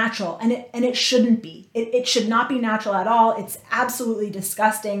just natural, and it shouldn't be. It should not be natural at all. It's absolutely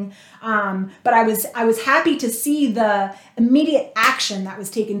disgusting. But I was happy to see the immediate action that was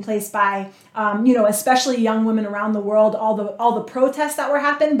taking place by especially young women around the world, all the protests that were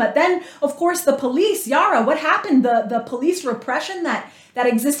happening. But then, of course, the police. Yara, what happened? The police repression that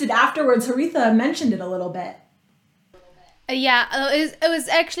existed afterwards. Aretha mentioned it a little bit. Yeah, it was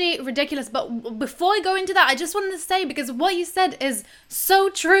actually ridiculous. But before I go into that, I just wanted to say, because what you said is so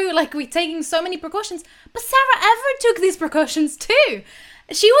true. Like, we're taking so many precautions. But Sarah Everard took these precautions too.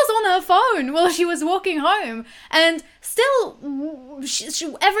 She was on her phone while she was walking home. And still,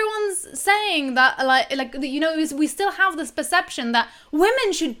 everyone's saying that, like you know, we still have this perception that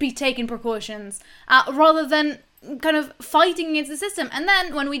women should be taking precautions rather than kind of fighting against the system. And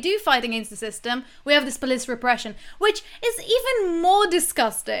then when we do fight against the system, we have this police repression, which is even more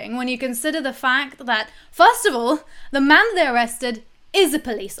disgusting when you consider the fact that, first of all, the man they arrested is a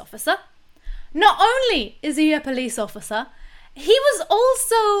police officer. Not only is he a police officer, he was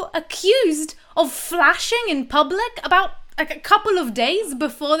also accused of flashing in public about like a couple of days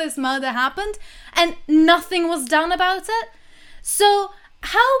before this murder happened, and nothing was done about it. So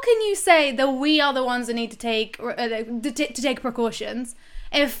how can you say that we are the ones that need to take precautions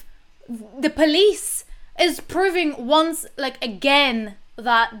if the police is proving once, like again,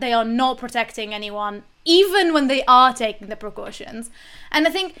 that they are not protecting anyone, even when they are taking the precautions? And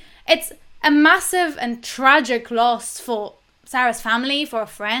I think it's a massive and tragic loss for Sarah's family, for her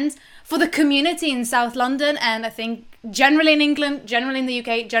friends, for the community in South London, and I think generally in England, generally in the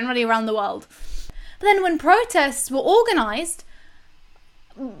UK, generally around the world. But then when protests were organised,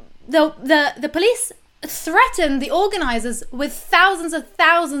 the police threatened the organisers with thousands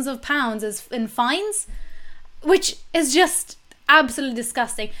of pounds in fines, which is just absolutely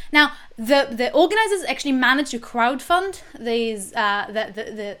disgusting. Now, the organisers actually managed to crowdfund these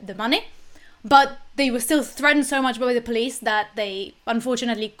the money, but they were still threatened so much by the police that they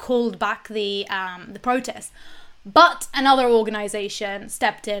unfortunately called back the protest. But another organisation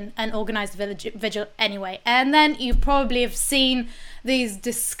stepped in and organised vigil anyway. And then you probably have seen these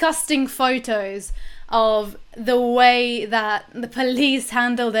disgusting photos of the way that the police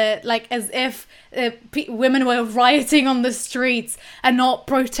handled it, like as if women were rioting on the streets and not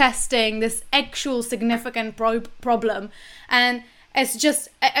protesting this actual significant problem. And it's just,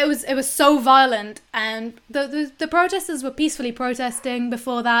 it was so violent, and the protesters were peacefully protesting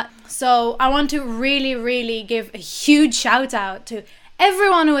before that. So I want to really give a huge shout out to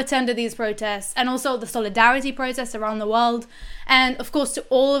everyone who attended these protests, and also the solidarity protests around the world, and of course to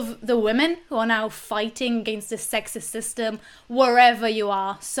all of the women who are now fighting against this sexist system wherever you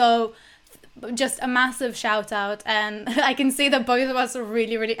are. So just a massive shout out, and I can see that both of us are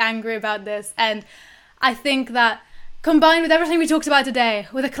really angry about this, and I think that combined with everything we talked about today,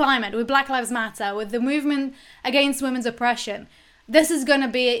 with the climate, with Black Lives Matter, with the movement against women's oppression, this is going to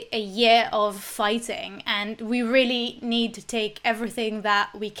be a year of fighting, and we really need to take everything that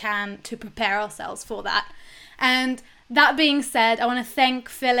we can to prepare ourselves for that. And that being said, I want to thank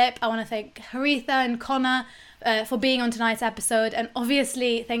Philip, I want to thank Haritha and Connor for being on tonight's episode, and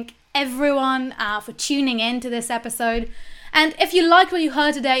obviously thank everyone for tuning in to this episode. And if you liked what you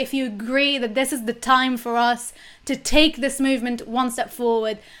heard today, if you agree that this is the time for us to take this movement one step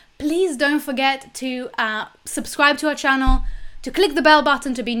forward, please don't forget to subscribe to our channel, to click the bell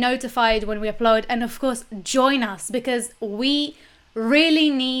button to be notified when we upload, and of course join us, because we really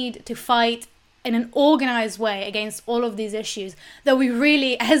need to fight in an organized way against all of these issues that we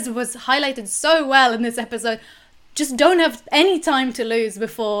really, as was highlighted so well in this episode, just don't have any time to lose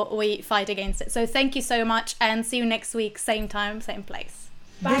before we fight against it. So thank you so much, and see you next week, same time, same place.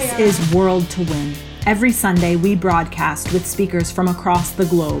 This is World to Win. Every Sunday, we broadcast with speakers from across the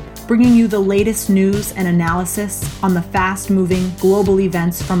globe, bringing you the latest news and analysis on the fast-moving global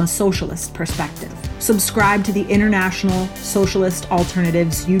events from a socialist perspective. Subscribe to the International Socialist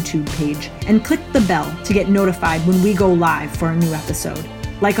Alternatives YouTube page and click the bell to get notified when we go live for a new episode.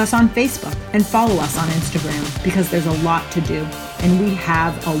 Like us on Facebook and follow us on Instagram, because there's a lot to do, and we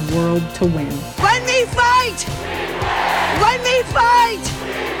have a world to win. When we fight! When we fight!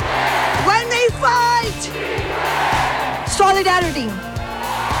 When we fight! Solidarity!